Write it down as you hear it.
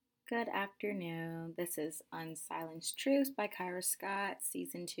Good afternoon. This is Unsilenced Truths by Kyra Scott,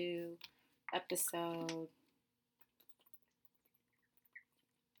 Season 2, Episode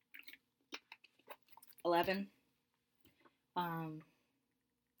 11. Um,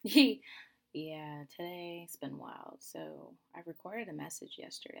 yeah, today's been wild. So I recorded a message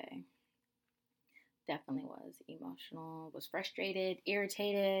yesterday. Definitely was emotional, was frustrated,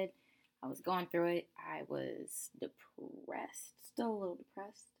 irritated. I was going through it. I was depressed, still a little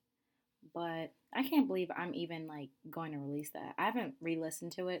depressed. But I can't believe I'm even like going to release that. I haven't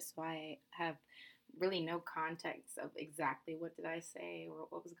re-listened to it, so I have really no context of exactly what did I say or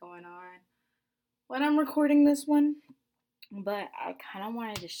what was going on when I'm recording this one. But I kind of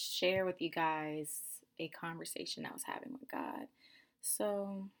wanted to share with you guys a conversation I was having with God.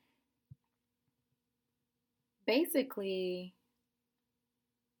 So basically,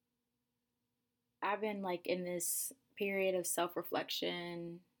 I've been like in this period of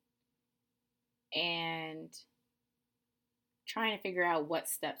self-reflection and trying to figure out what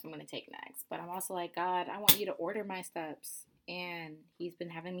steps I'm going to take next. But I'm also like, God, I want you to order my steps. And he's been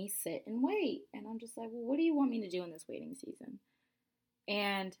having me sit and wait. And I'm just like, well, what do you want me to do in this waiting season?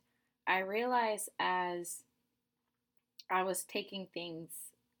 And I realized as I was taking things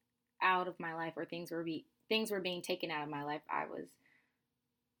out of my life or things were being taken out of my life, I was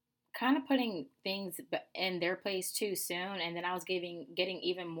kind of putting things in their place too soon, and then I was getting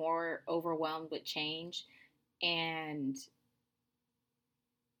even more overwhelmed with change and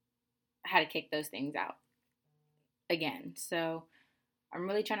how to kick those things out again. So I'm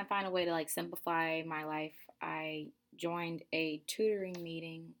really trying to find a way to like simplify my life. I joined a tutoring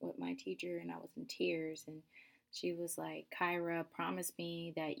meeting with my teacher and I was in tears, and she was like, Kyra, promise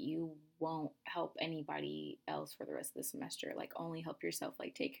me that you won't help anybody else for the rest of the semester. Like only help yourself,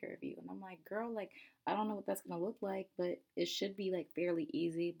 like take care of you. And I'm like, girl, like I don't know what that's gonna look like, but it should be like fairly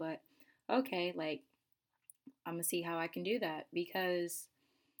easy. But okay, like I'm gonna see how I can do that, because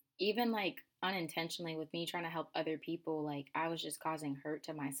even like unintentionally with me trying to help other people, like I was just causing hurt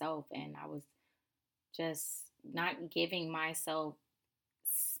to myself, and I was just not giving myself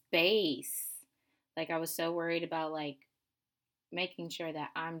space. Like I was so worried about like making sure that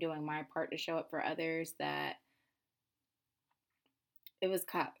I'm doing my part to show up for others, that it was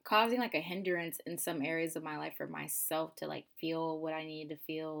causing like a hindrance in some areas of my life for myself to like feel what I needed to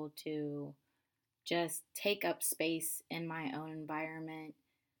feel, to just take up space in my own environment,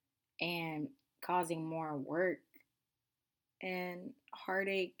 and causing more work and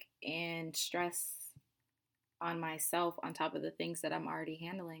heartache and stress on myself on top of the things that I'm already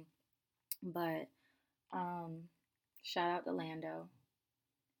handling. But um shout out to Lando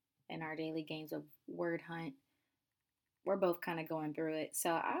and our daily games of word hunt. We're both kind of going through it.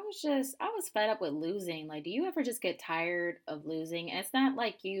 So I was fed up with losing. Like, do you ever just get tired of losing? And it's not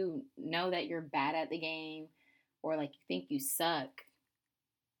like you know that you're bad at the game or like you think you suck,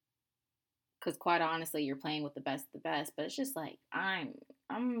 because quite honestly you're playing with the best of the best, but it's just like I'm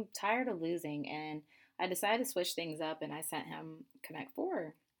tired of losing, and I decided to switch things up, and I sent him Connect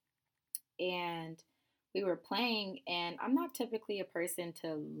 4, and we were playing, and I'm not typically a person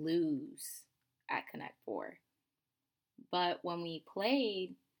to lose at Connect 4, but when we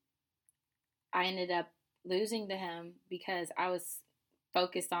played I ended up losing to him because I was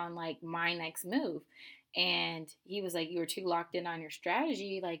focused on like my next move. And he was like, you were too locked in on your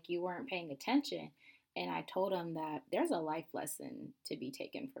strategy, like you weren't paying attention. And I told him that there's a life lesson to be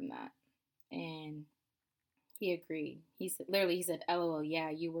taken from that. And he agreed. He said, literally, he said, LOL, yeah,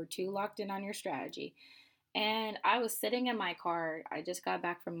 you were too locked in on your strategy. And I was sitting in my car. I just got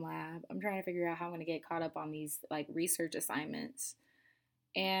back from lab. I'm trying to figure out how I'm going to get caught up on these like research assignments.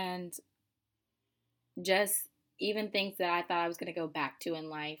 And just even things that I thought I was going to go back to in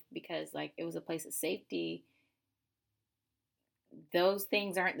life because like it was a place of safety, those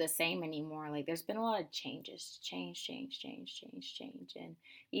things aren't the same anymore. Like there's been a lot of changes, change. And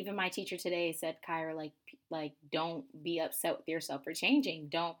even my teacher today said, Kyra, like don't be upset with yourself for changing.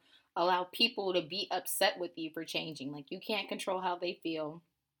 Don't allow people to be upset with you for changing. Like you can't control how they feel,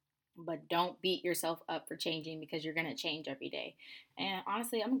 but don't beat yourself up for changing, because you're gonna change every day. And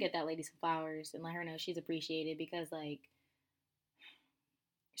honestly, I'm gonna get that lady some flowers and let her know she's appreciated, because like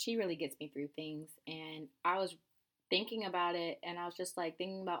she really gets me through things. And I was thinking about it, and I was just like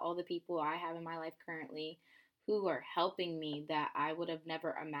thinking about all the people I have in my life currently who are helping me that I would have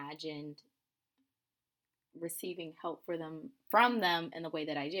never imagined receiving help from them in the way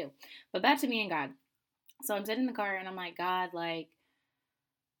that I do. But back to me and God. So I'm sitting in the car and I'm like, God, like,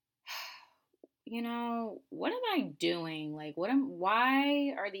 what am I doing? Like,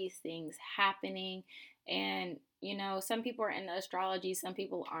 why are these things happening? And some people are into astrology, some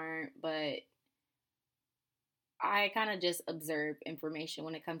people aren't, but I kind of just observe information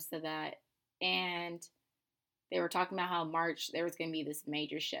when it comes to that. And they were talking about how March there was going to be this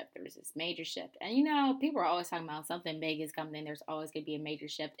major shift. There was this major shift. And people are always talking about something big is coming. There's always going to be a major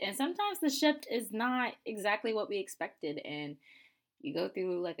shift. And sometimes the shift is not exactly what we expected. And you go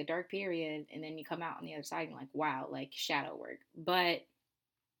through like a dark period and then you come out on the other side and you're like, wow, like shadow work. But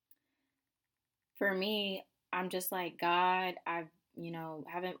for me, I'm just like, God, I've,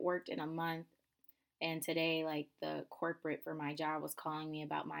 haven't worked in a month. And today, like the corporate for my job was calling me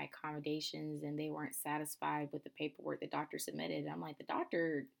about my accommodations and they weren't satisfied with the paperwork the doctor submitted. I'm like, the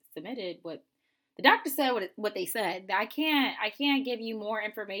doctor submitted what the doctor said, what they said. I can't give you more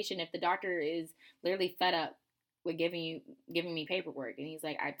information if the doctor is literally fed up with giving me paperwork. And he's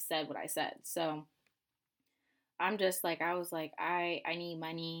like, I've said what I said. So I'm just like, I was like, I need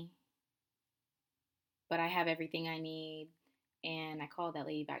money, but I have everything I need. And I called that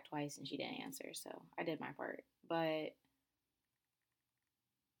lady back twice and she didn't answer. So I did my part. But,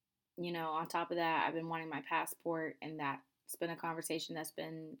 on top of that, I've been wanting my passport, and that's been a conversation that's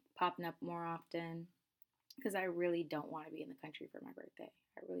been popping up more often because I really don't want to be in the country for my birthday.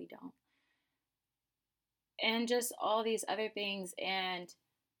 I really don't. And just all these other things. And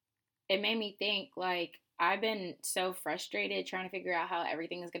it made me think, like, I've been so frustrated trying to figure out how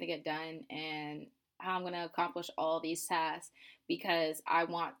everything is going to get done and how I'm going to accomplish all these tasks because I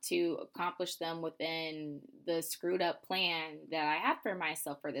want to accomplish them within the screwed up plan that I have for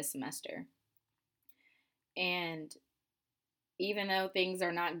myself for this semester. And even though things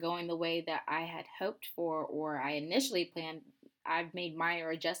are not going the way that I had hoped for or I initially planned, I've made minor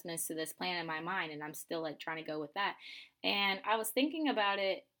adjustments to this plan in my mind and I'm still like trying to go with that. And I was thinking about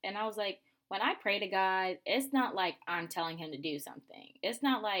it and I was like, when I pray to God, it's not like I'm telling him to do something. It's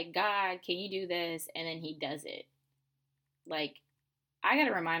not like, God, can you do this? And then he does it. Like, I got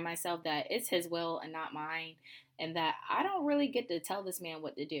to remind myself that it's his will and not mine. And that I don't really get to tell this man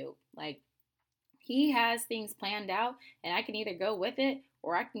what to do. Like, he has things planned out and I can either go with it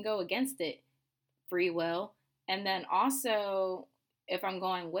or I can go against it. Free will. And then also, if I'm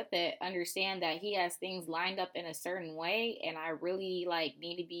going with it, understand that he has things lined up in a certain way and I really like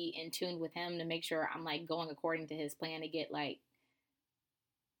need to be in tune with him to make sure I'm like going according to his plan to get like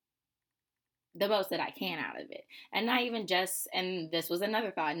the most that I can out of it. And not even just, and this was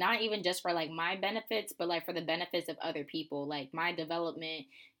another thought, not even just for like my benefits, but like for the benefits of other people. Like my development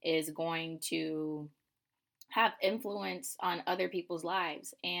is going to have influence on other people's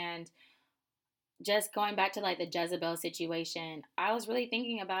lives. And just going back to like the Jezebel situation, I was really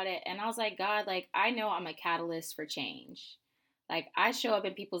thinking about it and I was like, God, like I know I'm a catalyst for change. Like I show up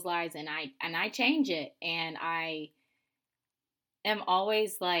in people's lives and I change it and I am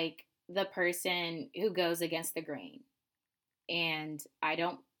always like the person who goes against the grain. And I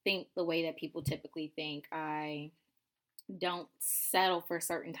don't think the way that people typically think. I don't settle for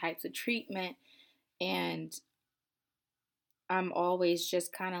certain types of treatment and I'm always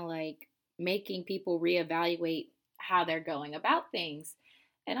just kind of like making people reevaluate how they're going about things.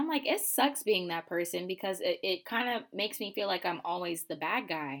 And I'm like, it sucks being that person because it kind of makes me feel like I'm always the bad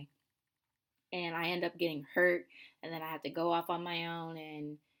guy. And I end up getting hurt. And then I have to go off on my own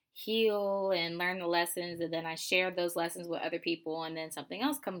and heal and learn the lessons. And then I share those lessons with other people. And then something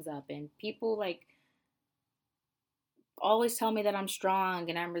else comes up. And people like always tell me that I'm strong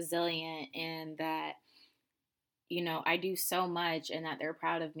and I'm resilient and that I do so much and that they're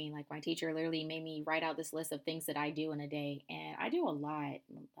proud of me. Like my teacher literally made me write out this list of things that I do in a day. And I do a lot.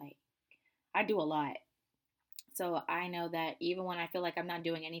 Like I do a lot. So I know that even when I feel like I'm not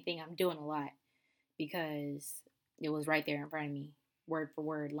doing anything, I'm doing a lot because it was right there in front of me, word for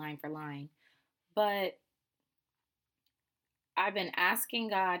word, line for line. But I've been asking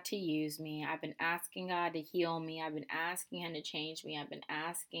God to use me. I've been asking God to heal me. I've been asking him to change me. I've been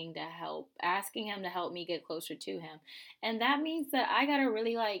asking him to help me get closer to him. And that means that I got to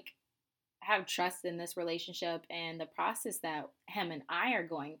really like have trust in this relationship and the process that him and I are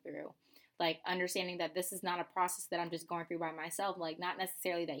going through. Like understanding that this is not a process that I'm just going through by myself. Like not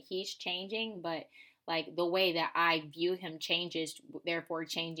necessarily that he's changing, but like the way that I view him changes, therefore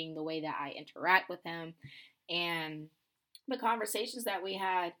changing the way that I interact with him. And the conversations that we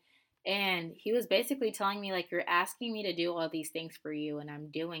had, and he was basically telling me like, you're asking me to do all these things for you and I'm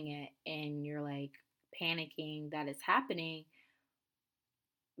doing it and you're like panicking that it's happening,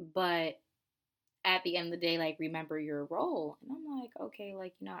 but at the end of the day, like remember your role. And I'm like, okay,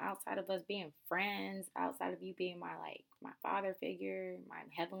 like outside of us being friends, outside of you being my father figure, my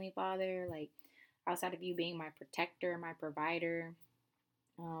heavenly father, like outside of you being my protector, my provider,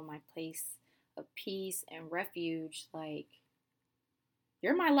 my place of peace and refuge. Like,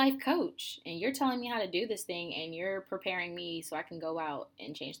 you're my life coach and you're telling me how to do this thing and you're preparing me so I can go out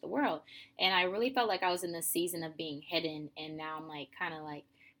and change the world. And I really felt like I was in this season of being hidden, and now I'm like kind of like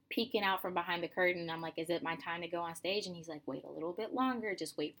peeking out from behind the curtain. I'm like, is it my time to go on stage? And he's like, wait a little bit longer,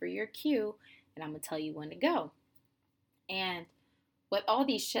 just wait for your cue and I'm gonna tell you when to go. And with all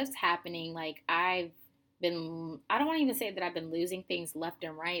these shifts happening, like I don't want to even say that I've been losing things left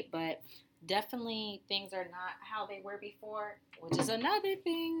and right, but definitely things are not how they were before, which is another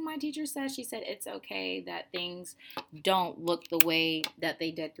thing my teacher said. She said it's okay that things don't look the way that they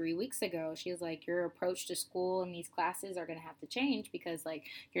did 3 weeks ago. She was like, your approach to school and these classes are going to have to change because, like,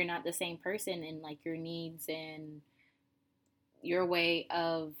 you're not the same person, and, like, your needs and your way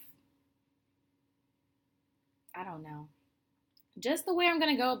of, I don't know, just the way I'm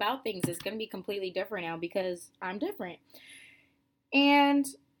going to go about things is going to be completely different now because I'm different. And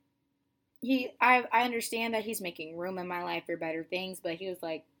I understand that he's making room in my life for better things, but he was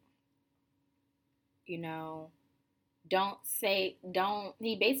like, you know,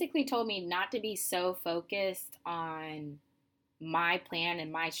 he basically told me not to be so focused on my plan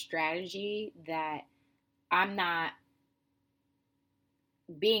and my strategy that I'm not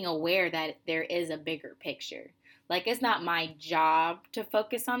being aware that there is a bigger picture. Like, it's not my job to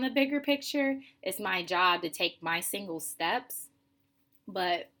focus on the bigger picture. It's my job to take my single steps.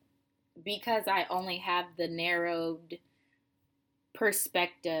 But because I only have the narrowed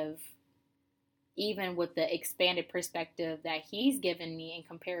perspective, even with the expanded perspective that he's given me in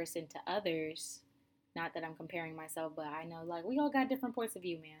comparison to others, not that I'm comparing myself, but I know, like, we all got different points of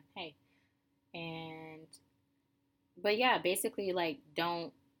view, man. Hey. But yeah, basically, like,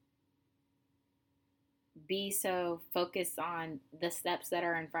 don't be so focused on the steps that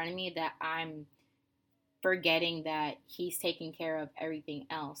are in front of me that I'm forgetting that he's taking care of everything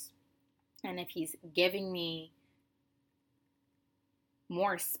else. And if he's giving me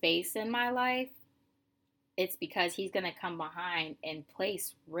more space in my life, it's because he's going to come behind and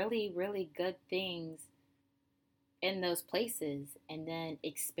place really, really good things in those places and then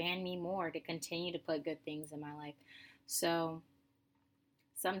expand me more to continue to put good things in my life. So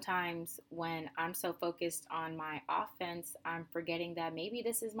sometimes when I'm so focused on my offense, I'm forgetting that maybe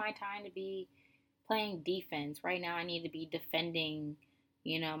this is my time to be playing defense. Right now I need to be defending,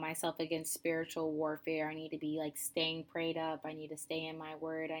 myself against spiritual warfare. I need to be, like, staying prayed up. I need to stay in my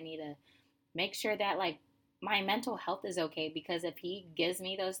word. I need to make sure that, like, my mental health is okay, because if he gives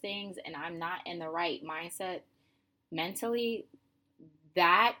me those things and I'm not in the right mindset mentally,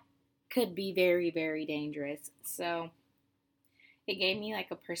 that could be very, very dangerous. So it gave me, like,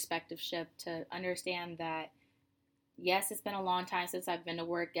 a perspective shift to understand that, yes, it's been a long time since I've been to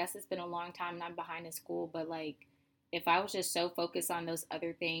work. Yes, it's been a long time and I'm behind in school, but, like, if I was just so focused on those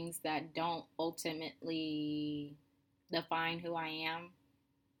other things that don't ultimately define who I am,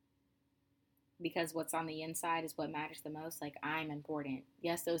 because what's on the inside is what matters the most. Like, I'm important.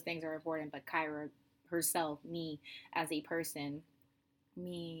 Yes, those things are important, but Kyra herself, me as a person,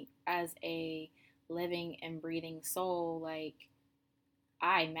 me as a living and breathing soul, like,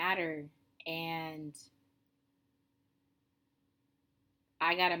 I matter, and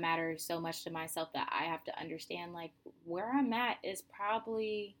I gotta matter so much to myself that I have to understand, like, where I'm at is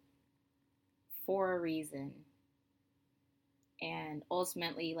probably for a reason. And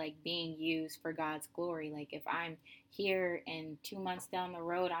ultimately, like, being used for God's glory. Like, if I'm here and 2 months down the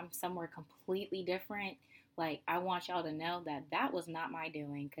road, I'm somewhere completely different, like, I want y'all to know that that was not my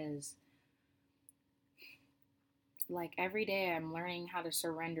doing. Because, like, every day I'm learning how to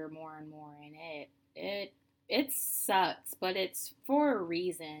surrender more and more. And it sucks, but it's for a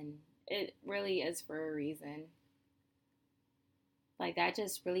reason. It really is for a reason. Like, that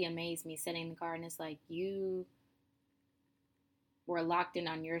just really amazed me sitting in the car, and it's like, you were locked in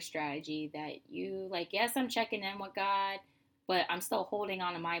on your strategy, that you, like, yes, I'm checking in with God, but I'm still holding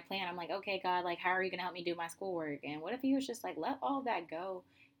on to my plan. I'm like, okay, God, like, how are you going to help me do my schoolwork? And what if he was just like, let all that go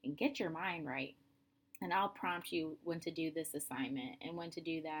and get your mind right? And I'll prompt you when to do this assignment and when to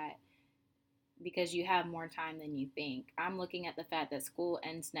do that, because you have more time than you think. I'm looking at the fact that school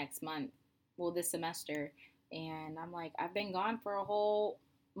ends next month, well, this semester, and I'm like, I've been gone for a whole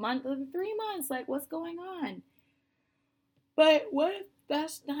month of the 3 months. Like, what's going on? But what if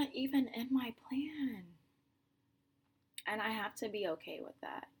that's not even in my plan? And I have to be okay with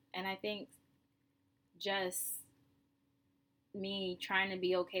that. And I think just me trying to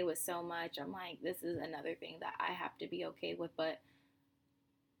be okay with so much, I'm like, this is another thing that I have to be okay with. But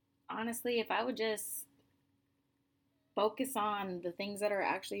honestly, if I would just focus on the things that are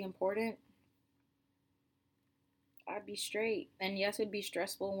actually important, I'd be straight. And yes, it'd be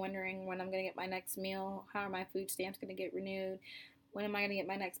stressful wondering when I'm going to get my next meal. How are my food stamps going to get renewed? When am I going to get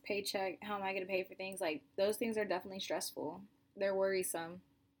my next paycheck? How am I going to pay for things? Like, those things are definitely stressful. They're worrisome.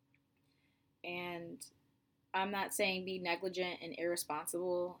 And I'm not saying be negligent and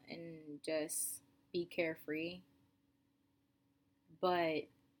irresponsible and just be carefree, but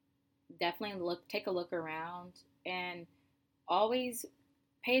definitely take a look around and always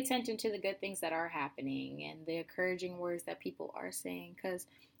pay attention to the good things that are happening and the encouraging words that people are saying, because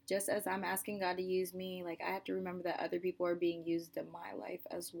just as I'm asking God to use me, like, I have to remember that other people are being used in my life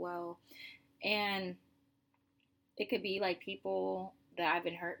as well. And it could be like people that I've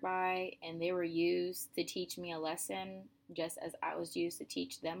been hurt by and they were used to teach me a lesson just as I was used to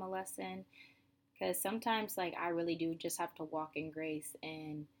teach them a lesson. Because sometimes, like, I really do just have to walk in grace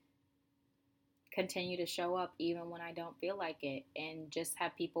and continue to show up even when I don't feel like it, and just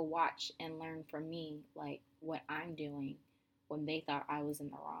have people watch and learn from me, like what I'm doing when they thought I was in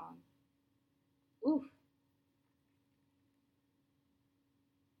the wrong. Ooh,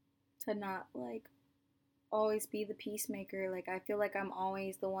 to not like always be the peacemaker. Like, I feel like I'm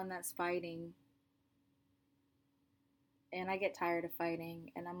always the one that's fighting, and I get tired of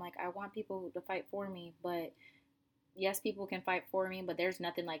fighting. And I'm like, I want people to fight for me, but yes, people can fight for me, but there's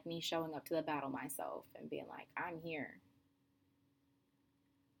nothing like me showing up to the battle myself and being like, I'm here.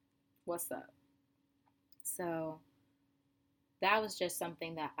 What's up? So that was just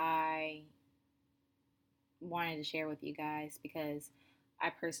something that I wanted to share with you guys because I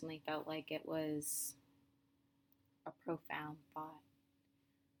personally felt like it was a profound thought.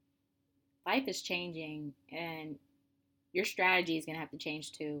 Life is changing and your strategy is going to have to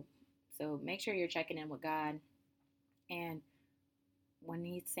change too. So make sure you're checking in with God. And when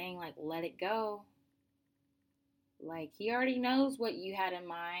he's saying, like, let it go, like, he already knows what you had in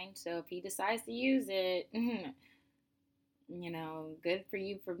mind. So if he decides to use it, good for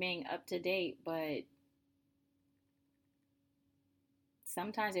you for being up to date. But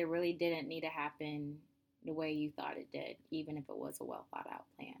sometimes it really didn't need to happen the way you thought it did, even if it was a well thought out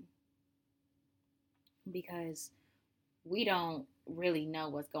plan. Because we don't really know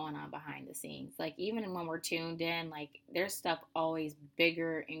what's going on behind the scenes. Like, even when we're tuned in, like, there's stuff always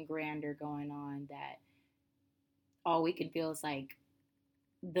bigger and grander going on that all we can feel is like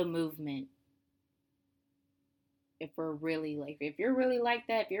the movement. If you're really like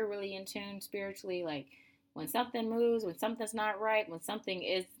that, if you're really in tune spiritually, like, when something moves, when something's not right, when something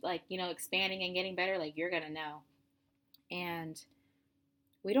is, like, expanding and getting better, like, you're gonna know. And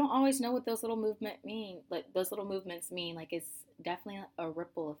we don't always know what those little movements mean. Like, it's definitely a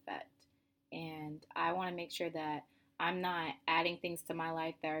ripple effect. And I want to make sure that I'm not adding things to my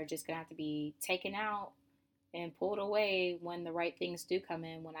life that are just gonna have to be taken out and pulled away when the right things do come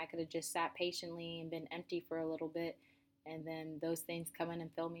in, when I could have just sat patiently and been empty for a little bit, and then those things come in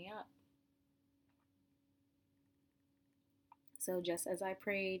and fill me up. So just as I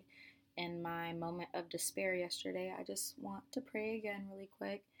prayed in my moment of despair yesterday, I just want to pray again really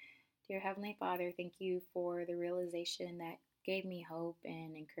quick. Dear Heavenly Father, thank you for the realization that gave me hope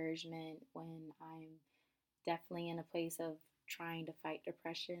and encouragement when I'm definitely in a place of trying to fight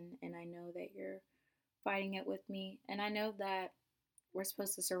depression. And I know that you're fighting it with me. And I know that we're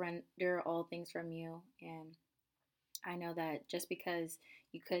supposed to surrender all things from you. And I know that just because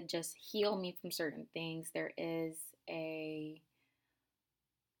you could just heal me from certain things, there is a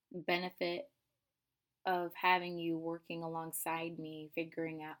benefit of having you working alongside me,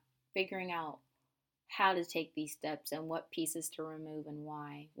 figuring out how to take these steps and what pieces to remove and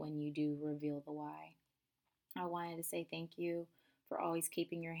why when you do reveal the why. I wanted to say thank you for always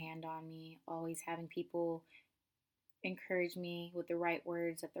keeping your hand on me, always having people encourage me with the right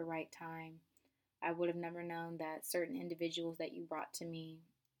words at the right time. I would have never known that certain individuals that you brought to me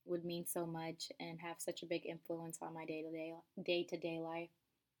would mean so much and have such a big influence on my day-to-day life.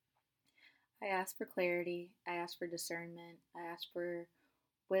 I ask for clarity, I ask for discernment, I ask for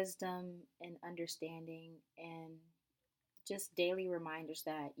wisdom and understanding, and just daily reminders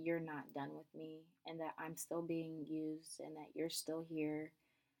that you're not done with me and that I'm still being used and that you're still here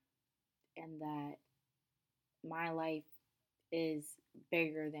and that my life is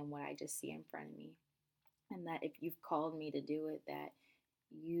bigger than what I just see in front of me. And that if you've called me to do it, that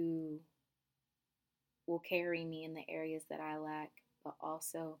you will carry me in the areas that I lack, but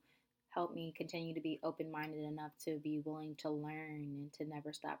also help me continue to be open minded enough to be willing to learn and to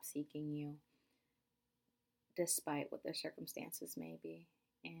never stop seeking you, despite what the circumstances may be.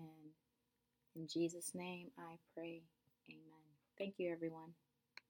 And in Jesus' name I pray. Amen. Thank you, everyone.